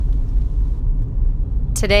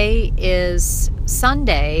Today is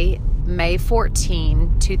Sunday, May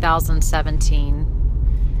 14,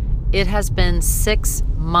 2017. It has been 6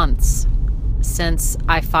 months since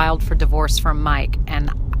I filed for divorce from Mike,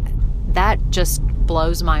 and that just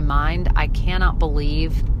blows my mind. I cannot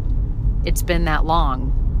believe it's been that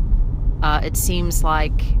long. It seems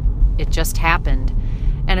like it just happened.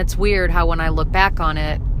 And it's weird how when I look back on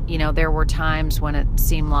it, there were times when it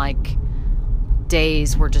seemed like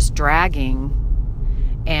days were just dragging.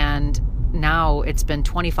 And now it's been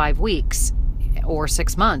 25 weeks or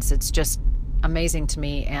 6 months. It's just amazing to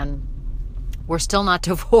me. And we're still not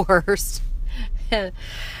divorced.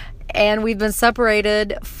 And we've been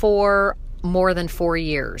separated for more than 4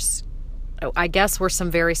 years. I guess we're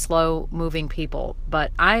some very slow moving people,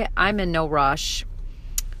 but I'm in no rush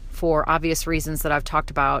for obvious reasons that I've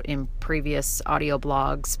talked about in previous audio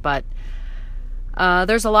blogs. But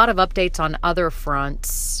there's a lot of updates on other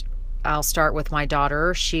fronts. I'll start with my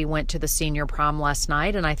daughter. She went to the senior prom last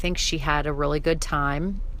night, and I think she had a really good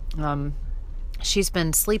time. She's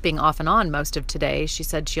been sleeping off and on most of today. She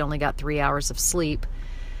said she only got 3 hours of sleep.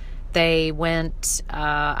 They went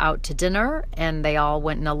out to dinner, and they all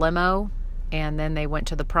went in a limo, and then they went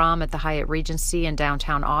to the prom at the Hyatt Regency in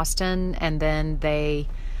downtown Austin, and then they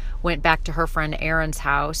went back to her friend Erin's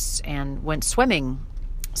house and went swimming.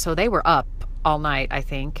 So they were up all night, I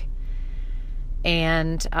think.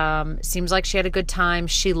 And seems like she had a good time.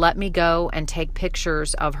 She let me go and take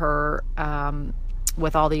pictures of her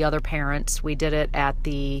with all the other parents. We did it at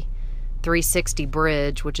the 360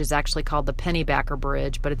 Bridge, which is actually called the Pennybacker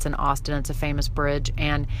Bridge, but it's in Austin. It's a famous bridge,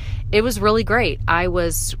 and it was really great. I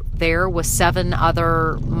was there with 7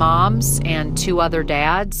 other moms and 2 other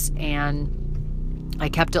dads, and I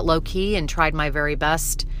kept it low-key and tried my very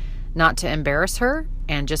best not to embarrass her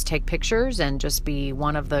and just take pictures and just be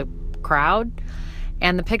one of the crowd.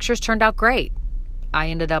 And the pictures turned out great. I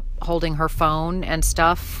ended up holding her phone and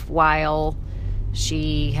stuff while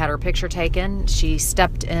she had her picture taken. She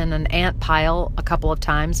stepped in an ant pile a couple of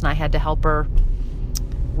times, and I had to help her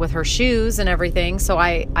with her shoes and everything. So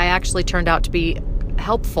I actually turned out to be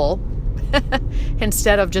helpful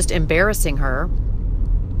instead of just embarrassing her.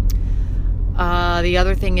 The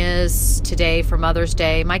other thing is today for Mother's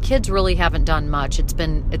Day, my kids really haven't done much. It's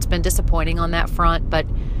been disappointing on that front, but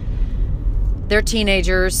they're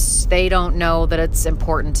teenagers. They don't know that it's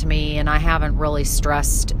important to me, and I haven't really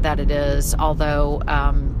stressed that it is. Although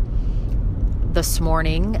this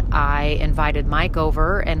morning I invited Mike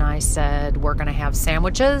over, and I said we're going to have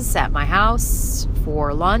sandwiches at my house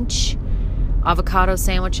for lunch, avocado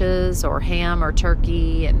sandwiches or ham or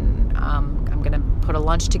turkey, and I'm going to put a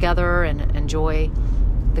lunch together and enjoy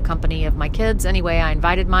the company of my kids. Anyway, I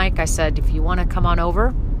invited Mike. I said, if you want to come on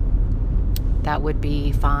over, that would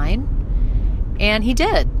be fine. And he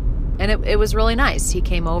did. And it was really nice. He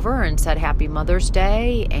came over and said Happy Mother's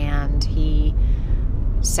Day, and he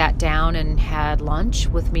sat down and had lunch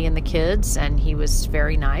with me and the kids, and he was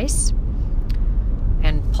very nice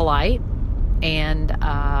and polite. And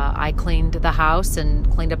I cleaned the house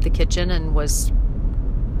and cleaned up the kitchen and was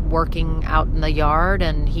working out in the yard,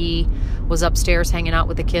 and he was upstairs hanging out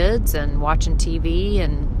with the kids and watching TV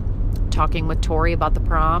and talking with Tori about the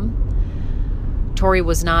prom. Tori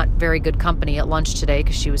was not very good company at lunch today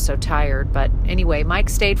because she was so tired. But anyway, Mike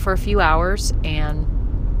stayed for a few hours, and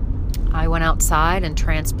I went outside and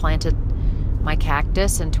transplanted my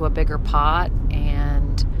cactus into a bigger pot,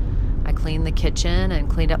 and I cleaned the kitchen and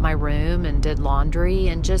cleaned up my room and did laundry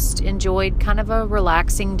and just enjoyed kind of a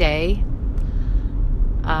relaxing day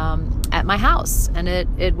at my house. And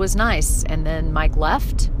it was nice. And then Mike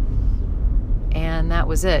left, and that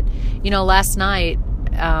was it. Last night,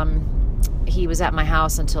 he was at my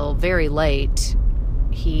house until very late.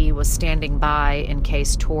 He was standing by in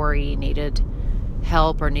case Tori needed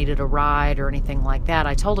help or needed a ride or anything like that.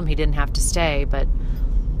 I told him he didn't have to stay, but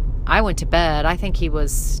I went to bed. I think he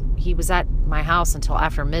was at my house until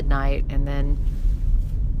after midnight, and then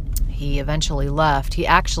he eventually left. He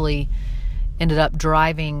actually ended up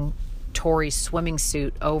driving Tori's swimming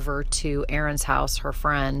suit over to Erin's house, her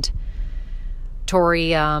friend.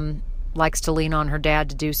 Tori likes to lean on her dad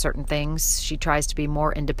to do certain things. She tries to be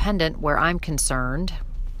more independent where I'm concerned,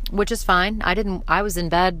 which is fine. I was in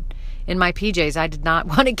bed in my PJs. I did not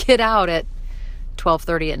want to get out at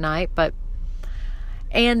 12:30 at night.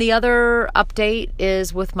 And the other update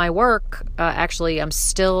is with my work. Actually, I'm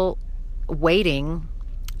still waiting.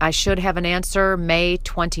 I should have an answer May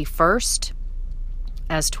 21st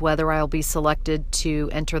as to whether I'll be selected to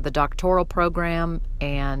enter the doctoral program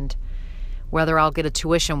and whether I'll get a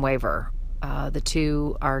tuition waiver. The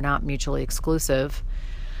two are not mutually exclusive.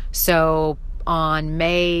 So on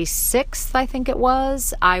May 6th, I think it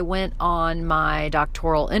was, I went on my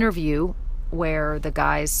doctoral interview where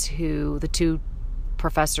the two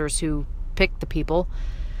professors who picked the people,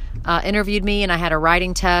 interviewed me, and I had a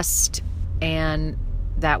writing test, and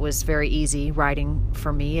that was very easy. Writing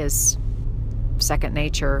for me is second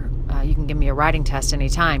nature. You can give me a writing test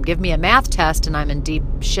anytime. Give me a math test and I'm in deep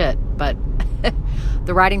shit, but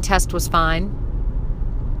the writing test was fine.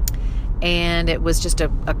 And it was just a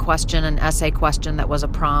question, an essay question that was a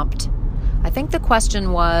prompt. I think the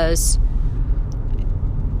question was,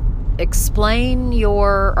 explain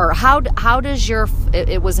how does your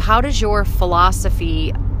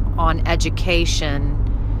philosophy on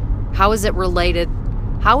education, how is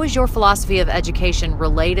your philosophy of education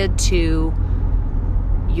related to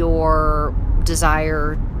your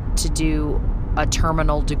desire to do a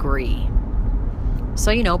terminal degree?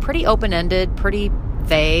 So, pretty open-ended, pretty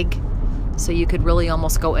vague. So you could really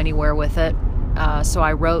almost go anywhere with it. So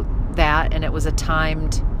I wrote that, and it was a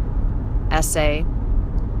timed essay.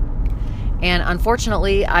 And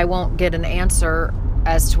unfortunately, I won't get an answer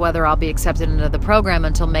as to whether I'll be accepted into the program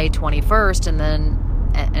until May 21st. And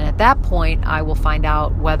at that point, I will find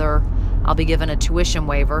out whether I'll be given a tuition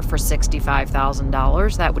waiver for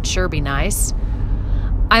 $65,000. That would sure be nice.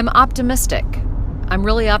 I'm optimistic. I'm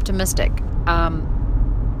really optimistic.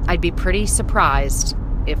 I'd be pretty surprised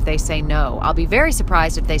if they say no. I'll be very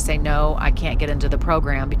surprised if they say no, I can't get into the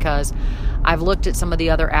program, because I've looked at some of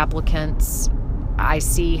the other applicants. I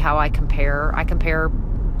see how I compare. I compare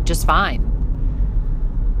just fine.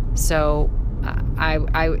 So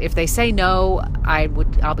if they say no,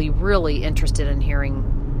 I'll be really interested in hearing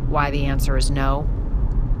why the answer is no.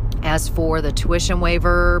 As for the tuition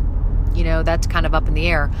waiver, that's kind of up in the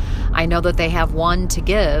air. I know that they have one to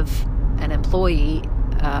give an employee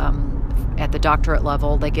at the doctorate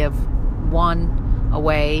level. They give one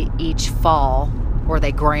away each fall, or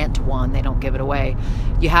they grant one. They don't give it away.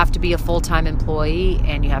 You have to be a full-time employee,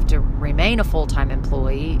 and you have to remain a full-time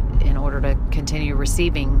employee in order to continue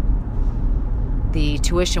receiving the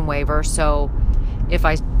tuition waiver. So if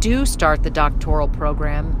I do start the doctoral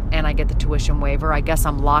program and I get the tuition waiver, I guess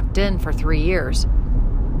I'm locked in for 3 years,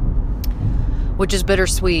 which is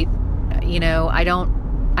bittersweet.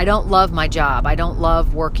 I don't love my job. I don't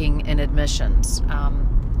love working in admissions.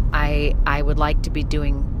 I would like to be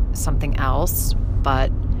doing something else,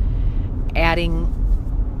 but adding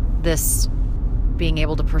this, being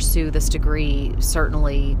able to pursue this degree,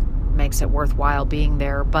 certainly makes it worthwhile being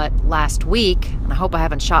there. But last week, and I hope I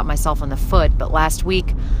haven't shot myself in the foot, but last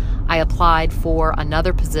week I applied for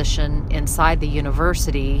another position inside the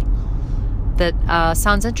university that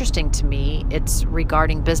sounds interesting to me. It's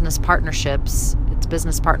regarding business partnerships. It's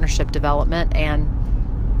business partnership development, and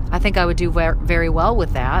I think I would do very well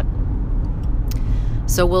with that.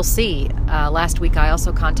 So we'll see. Last week I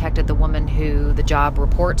also contacted the woman who the job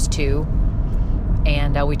reports to,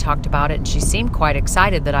 and we talked about it, and she seemed quite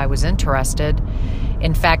excited that I was interested.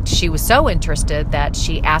 In fact, she was so interested that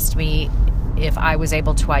she asked me if I was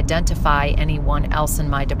able to identify anyone else in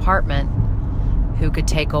my department who could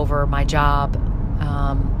take over my job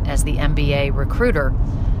as the MBA recruiter.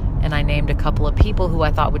 And I named a couple of people who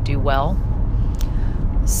I thought would do well.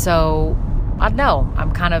 So, I don't know.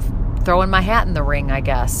 I'm kind of throwing my hat in the ring, I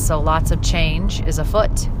guess. So lots of change is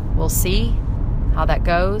afoot. We'll see how that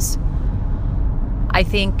goes. I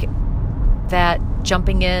think that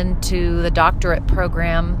jumping into the doctorate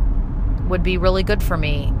program would be really good for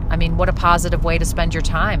me. I mean, what a positive way to spend your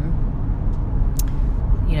time,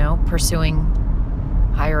 pursuing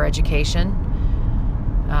higher education.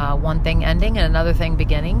 One thing ending and another thing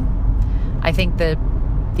beginning. I think the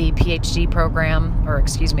PhD program,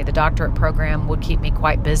 the doctorate program would keep me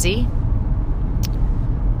quite busy.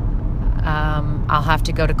 I'll have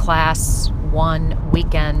to go to class one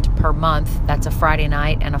weekend per month. That's a Friday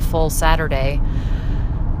night and a full Saturday.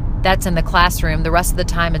 That's in the classroom. The rest of the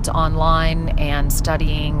time it's online and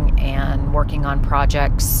studying and working on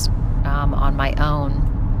projects on my own.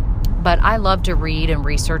 But I love to read and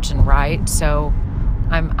research and write, so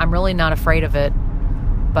I'm really not afraid of it.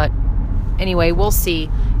 But anyway, we'll see.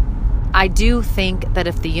 I do think that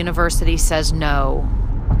if the university says no,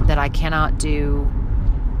 that I cannot do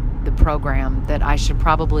the program, that I should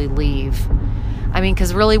probably leave. I mean,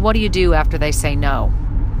 because really, what do you do after they say no?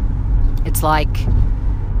 It's like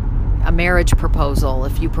a marriage proposal.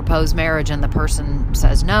 If you propose marriage and the person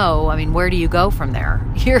says no, I mean, where do you go from there?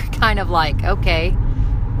 You're kind of like, okay,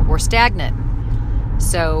 we're stagnant.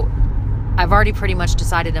 So I've already pretty much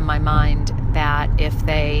decided in my mind that if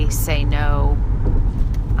they say no,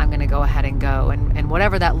 I'm going to go ahead and go. And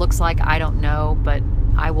whatever that looks like, I don't know, but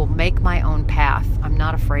I will make my own path. I'm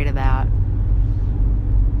not afraid of that.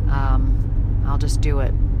 just do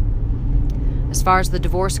it. As far as the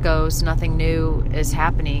divorce goes, nothing new is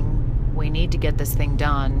happening. We need to get this thing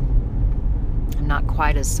done. I'm not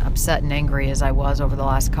quite as upset and angry as I was over the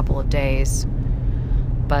last couple of days,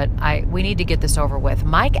 but we need to get this over with.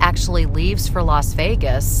 Mike actually leaves for Las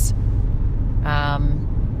Vegas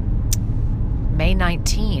May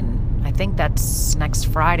 19. I think that's next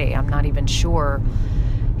Friday. I'm not even sure.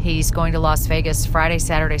 He's going to Las Vegas Friday,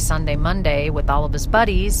 Saturday, Sunday, Monday with all of his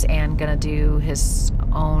buddies and going to do his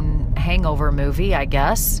own hangover movie, I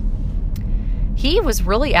guess. He was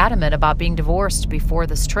really adamant about being divorced before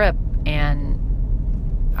this trip, and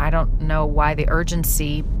I don't know why the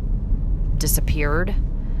urgency disappeared.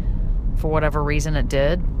 For whatever reason it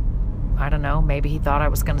did. I don't know. Maybe he thought I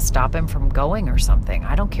was going to stop him from going or something.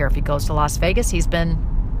 I don't care if he goes to Las Vegas. He's been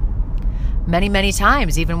many, many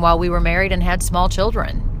times, even while we were married and had small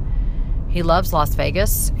children. He loves Las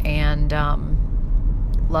Vegas and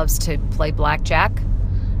loves to play blackjack.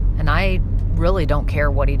 And I really don't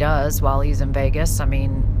care what he does while he's in Vegas. I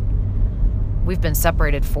mean, we've been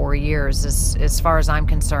separated 4 years. As far as I'm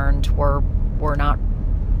concerned, we're not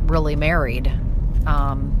really married.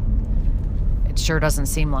 It sure doesn't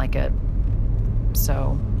seem like it.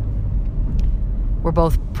 So we're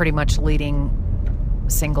both pretty much leading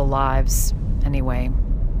single lives anyway.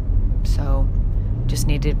 So just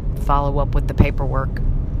need to follow up with the paperwork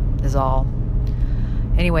is all.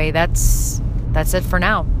 Anyway, that's it for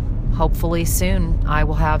now. Hopefully soon I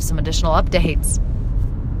will have some additional updates.